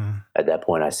person. Mm-hmm. At that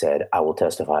point, I said, I will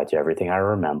testify to everything I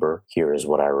remember. Here is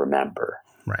what I remember.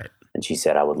 Right. And she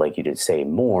said, I would like you to say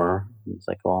more. It's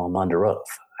like, well, I'm under oath.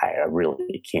 I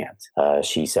really can't.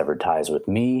 She severed ties with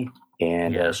me.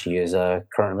 And she is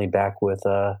currently back with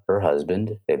her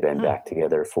husband. They've been back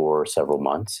together for several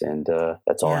months, and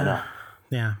that's all I know.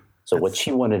 Yeah. So what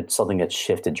she wanted, something that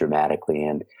shifted dramatically,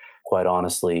 and quite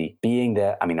honestly, being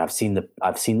that, I mean, I've seen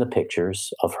the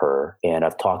pictures of her, and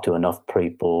I've talked to enough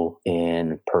people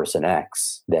in Person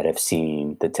X that have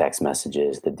seen the text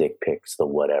messages, the dick pics, the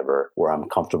whatever, where I'm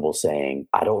comfortable saying,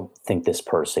 I don't think this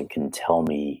person can tell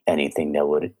me anything that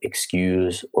would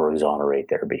excuse or exonerate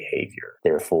their behavior.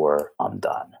 Therefore, I'm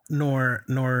done.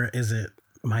 Nor is it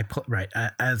right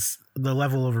as the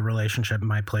level of a relationship,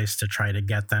 my place to try to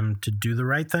get them to do the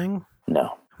right thing.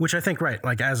 No. Which I think, right,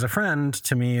 like as a friend,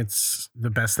 to me, it's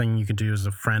the best thing you can do as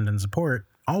a friend and support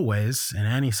always in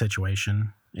any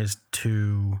situation is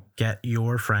to get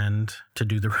your friend to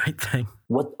do the right thing.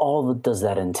 What all does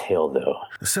that entail, though?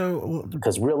 So,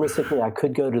 because realistically, I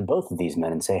could go to both of these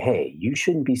men and say, hey, you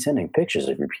shouldn't be sending pictures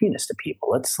of your penis to people.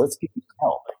 Let's give you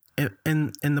help.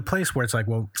 In the place where it's like,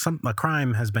 well, a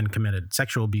crime has been committed,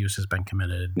 sexual abuse has been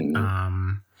committed,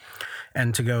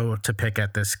 and to go to pick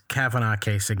at this Kavanaugh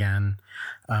case again,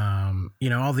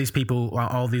 all these people,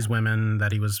 all these women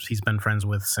that he's been friends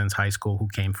with since high school who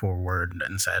came forward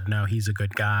and said, no, he's a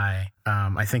good guy.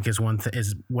 I think is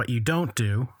what you don't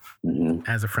do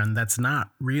as a friend. That's not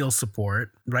real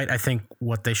support, right? I think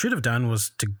what they should have done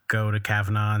was to go to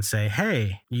Kavanaugh and say,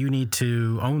 hey, you need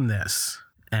to own this.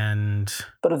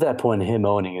 But at that point, him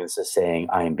owning it is just saying,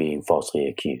 I'm being falsely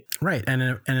accused. Right.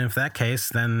 And if that case,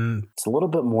 then it's a little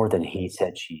bit more than he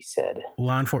said, she said.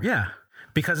 Law enforcement, yeah.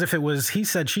 Because if it was he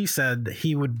said, she said,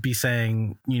 he would be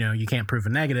saying, you can't prove a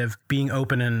negative, being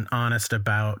open and honest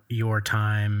about your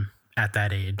time at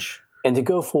that age. And to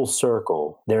go full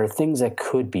circle, there are things that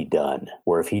could be done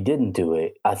where if he didn't do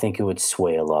it, I think it would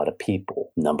sway a lot of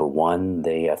people. Number one,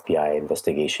 the FBI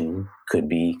investigation could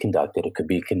be conducted. It could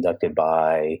be conducted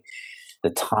by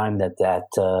the time that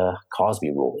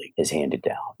Cosby ruling is handed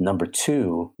down. Number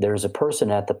two, there's a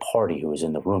person at the party who was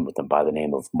in the room with him by the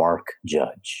name of Mark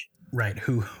Judge. Right,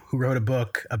 who wrote a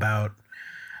book about,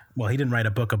 well, he didn't write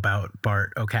a book about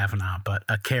Bart O'Kavanaugh, but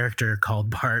a character called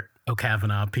Bart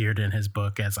O'Kavanaugh appeared in his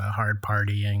book as a hard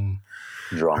partying,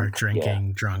 hard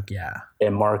drinking, drunk, yeah.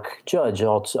 And Mark Judge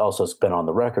also has been on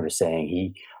the record as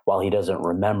saying while he doesn't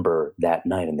remember that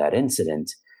night and that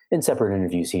incident, in separate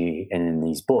interviews and in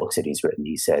these books that he's written,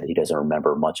 he said he doesn't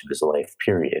remember much of his life,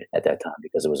 period, at that time,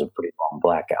 because it was a pretty long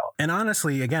blackout. And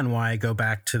honestly, again, why I go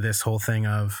back to this whole thing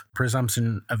of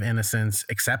presumption of innocence,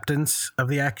 acceptance of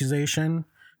the accusation,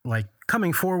 like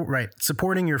coming forward, right,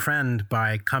 supporting your friend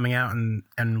by coming out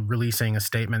and releasing a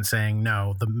statement saying,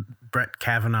 no, the Brett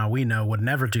Kavanaugh we know would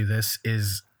never do this,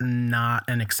 is not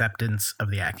an acceptance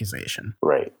of the accusation.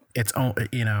 Right. It's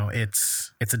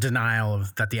a denial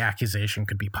of that the accusation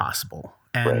could be possible.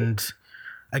 And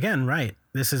again, right,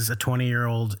 this is a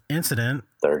 20-year-old incident.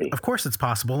 30. Of course it's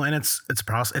possible, and it's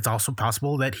also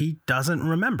possible that he doesn't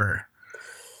remember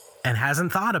and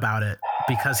hasn't thought about it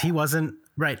because he wasn't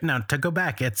right. Now, to go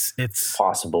back, it's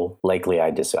possible. Likely,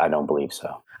 I don't believe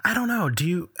so. I don't know. Do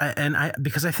you?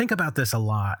 Because I think about this a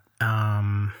lot.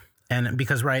 And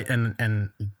because and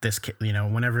this,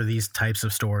 whenever these types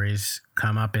of stories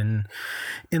come up in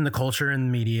the culture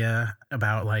and media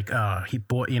about like,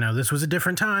 this was a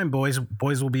different time. Boys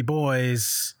will be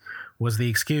boys was the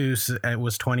excuse. It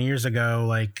was 20 years ago.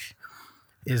 Like,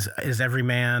 is every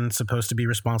man supposed to be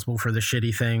responsible for the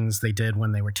shitty things they did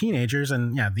when they were teenagers?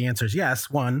 And yeah, the answer is yes.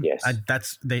 One, yes.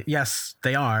 Yes,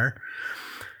 they are.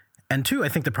 And two, I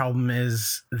think the problem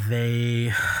is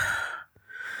I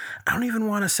don't even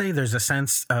want to say there's a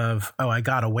sense of, oh, I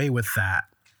got away with that.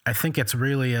 I think it's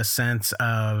really a sense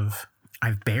of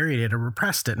I've buried it or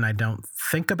repressed it and I don't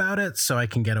think about it so I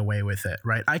can get away with it,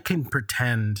 right? I can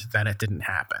pretend that it didn't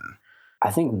happen.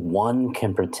 I think one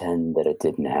can pretend that it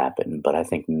didn't happen, but I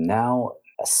think now,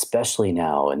 especially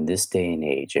now in this day and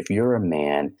age, if you're a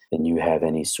man and you have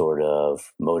any sort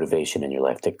of motivation in your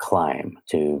life to climb,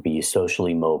 to be a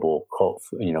socially mobile,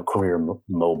 career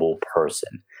mobile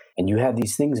person, and you have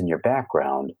these things in your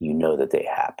background, you know that they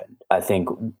happened. I think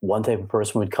one type of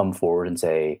person would come forward and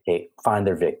say, hey, find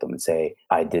their victim and say,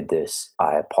 I did this,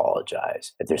 I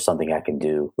apologize. If there's something I can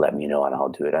do, let me know and I'll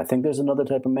do it. I think there's another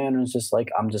type of man who's just like,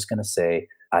 I'm just going to say,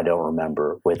 I don't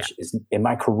remember, which is in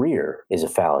my career is a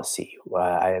fallacy.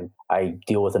 I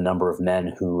deal with a number of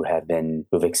men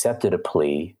who've accepted a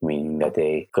plea, meaning that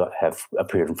they have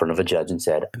appeared in front of a judge and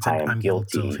said, I am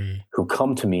guilty, who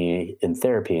come to me in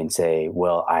therapy and say,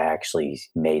 well, I actually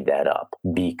made that up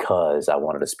because I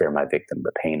wanted to spare my victim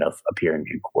the pain of appearing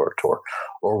in court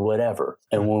or whatever.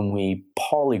 And when we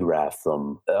polygraph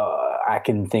them, I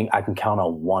can count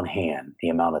on one hand the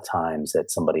amount of times that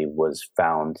somebody was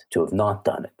found to have not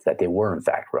done it, that they were in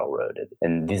fact railroaded.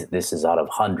 And this is out of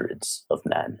hundreds of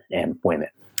men and women.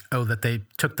 Oh, that they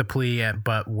took the plea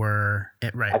but were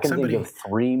right. I can think of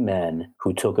 3 men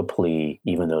who took a plea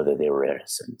even though that they were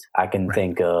innocent. I can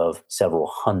think of several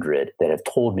hundred that have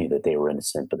told me that they were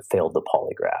innocent but failed the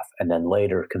polygraph and then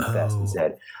later confessed and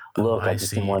said, look, I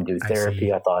just didn't want to do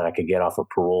therapy. I thought I could get off of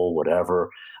parole, whatever.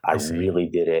 I really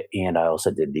did it. And I also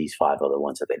did these 5 other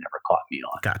ones that they never caught me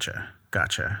on.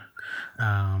 Gotcha.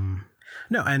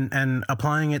 No, and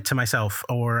applying it to myself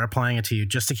or applying it to you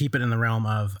just to keep it in the realm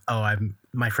of,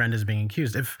 my friend is being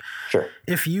accused.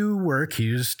 If you were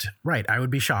accused, right, I would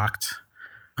be shocked.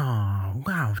 Oh,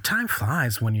 wow, time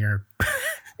flies when you're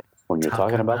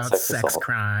talking about sex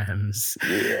crimes.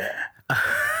 Yeah.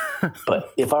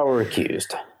 But if I were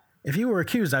accused. If you were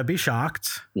accused, I'd be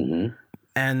shocked. Mm-hmm.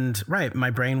 And right,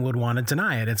 my brain would want to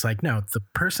deny it. It's like, no, the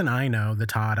person I know, the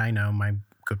Todd I know, my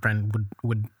good friend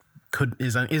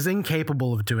is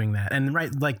incapable of doing that. And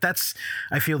right, like that's,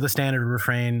 I feel the standard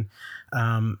refrain.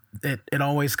 It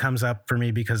always comes up for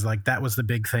me because like that was the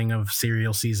big thing of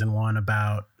Serial season 1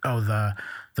 about,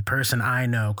 the person I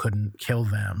know couldn't kill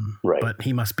them, but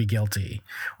he must be guilty.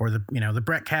 Or the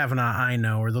Brett Kavanaugh I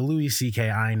know, or the Louis C.K.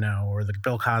 I know, or the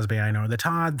Bill Cosby I know, or the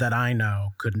Todd that I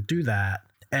know couldn't do that.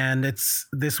 And it's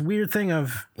this weird thing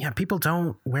of, people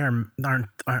aren't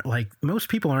like, most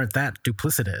people aren't that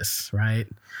duplicitous, right?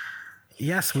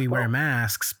 Yes, we wear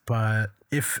masks, but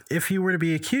if you were to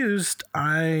be accused,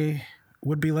 I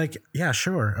would be like, yeah,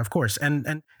 sure, of course.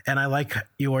 And I like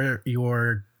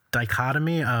your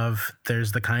dichotomy of,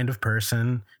 there's the kind of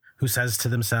person who says to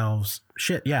themselves,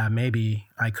 shit, yeah, maybe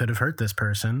I could have hurt this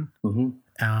person.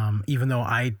 Even though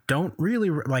I don't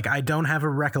really I don't have a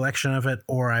recollection of it,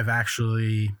 or I've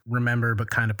actually remember but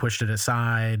kind of pushed it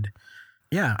aside.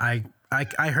 Yeah,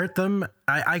 I hurt them.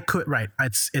 I could, right.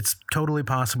 It's totally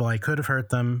possible I could have hurt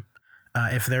them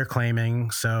if they're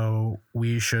claiming, so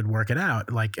we should work it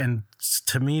out. Like, and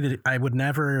to me, I would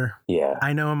never,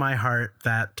 I know in my heart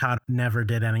that Todd never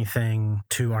did anything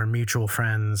to our mutual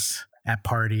friends at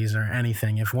parties or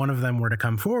anything. If one of them were to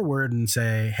come forward and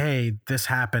say, hey, this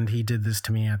happened, he did this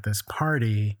to me at this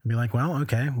party, I'd be like, well,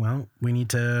 okay, well, we need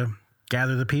to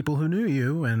gather the people who knew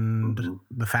you and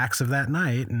the facts of that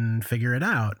night and figure it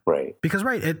out. Right. Because,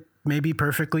 right, it may be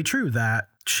perfectly true that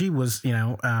she was,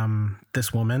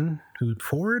 this woman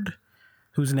Ford,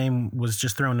 whose name was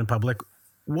just thrown in public,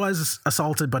 was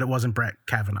assaulted, but it wasn't Brett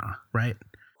Kavanaugh, right?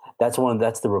 That's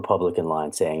the Republican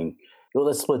line saying, well,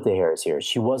 let's split the hairs here.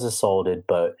 She was assaulted,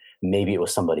 but maybe it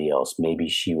was somebody else. Maybe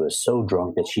she was so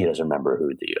drunk that she doesn't remember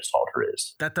who the assaulter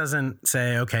is. That doesn't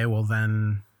say, okay, well,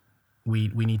 then we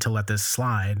need to let this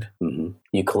slide.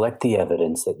 You collect the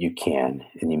evidence that you can,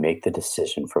 and you make the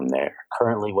decision from there.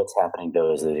 Currently, what's happening,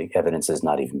 though, is that the evidence is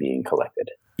not even being collected.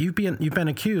 You've been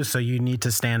accused, so you need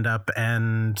to stand up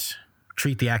and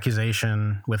treat the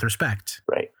accusation with respect.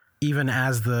 Right. Even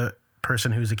as the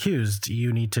person who's accused,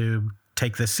 you need to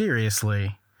take this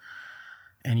seriously,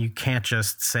 and you can't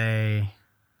just say,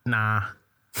 nah.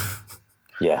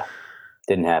 Yeah,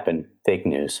 didn't happen. Fake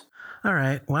news. All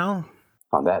right, well,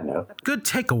 on that note, good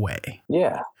takeaway.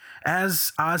 Yeah.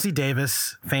 As Ossie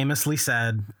Davis famously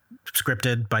said,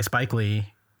 scripted by Spike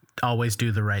Lee, always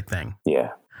do the right thing.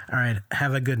 Yeah. All right,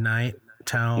 have a good night.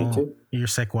 Tell your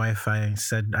sick wife I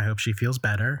said I hope she feels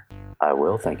better. I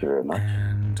will, thank you very much.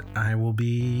 And I will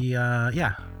be, I'll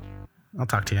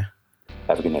talk to you.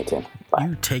 Have a good night, Tim. Bye.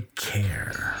 You take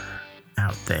care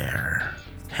out there.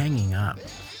 Hanging up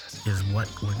is what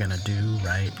we're gonna do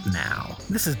right now.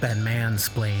 This has been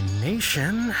Mansplain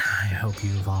Nation. I hope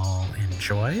you've all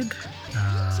enjoyed.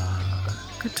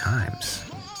 Good times.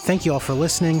 Thank you all for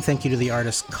listening. Thank you to the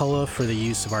artist Cullah for the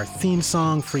use of our theme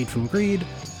song, Freed from Greed,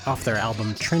 off their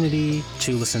album Trinity.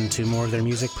 To listen to more of their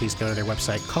music, please go to their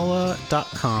website,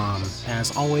 cullah.com.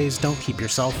 As always, don't keep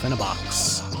yourself in a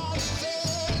box.